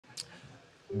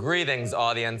Greetings,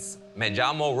 audience. Me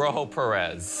llamo Rojo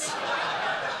Perez.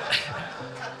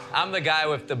 I'm the guy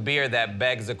with the beard that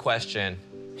begs a question.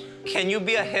 Can you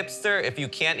be a hipster if you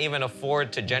can't even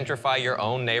afford to gentrify your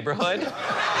own neighborhood?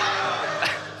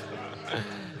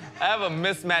 I have a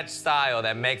mismatched style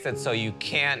that makes it so you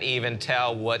can't even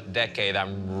tell what decade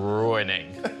I'm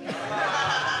ruining.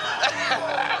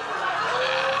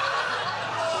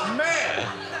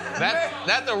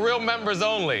 That's a real members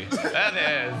only. That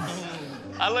is.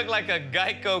 I look like a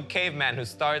Geico caveman who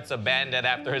starts a bandit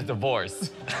after his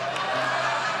divorce.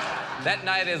 That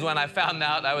night is when I found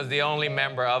out I was the only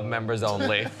member of members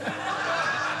only.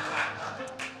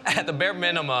 At the bare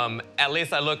minimum, at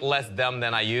least I look less dumb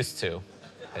than I used to.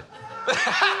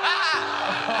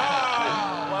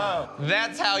 Wow.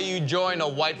 That's how you join a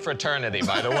white fraternity,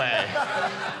 by the way.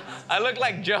 I look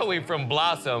like Joey from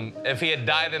Blossom if he had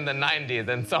died in the 90s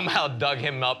and somehow dug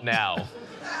him up now.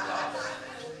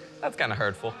 That's kind of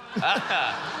hurtful.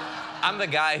 I'm the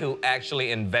guy who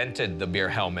actually invented the beer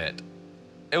helmet.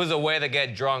 It was a way to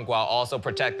get drunk while also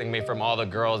protecting me from all the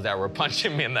girls that were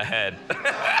punching me in the head.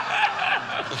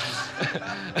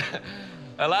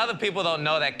 A lot of the people don't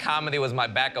know that comedy was my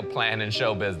backup plan in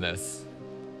show business.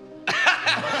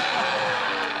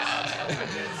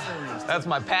 That's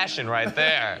my passion right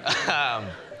there.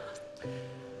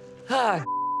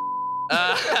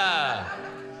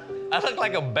 I look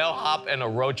like a bellhop in a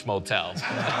Roach motel.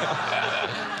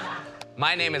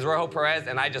 My name is Rojo Perez,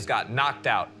 and I just got knocked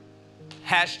out.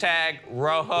 Hashtag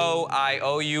Rojo, I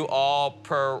owe you all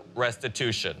per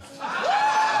restitution.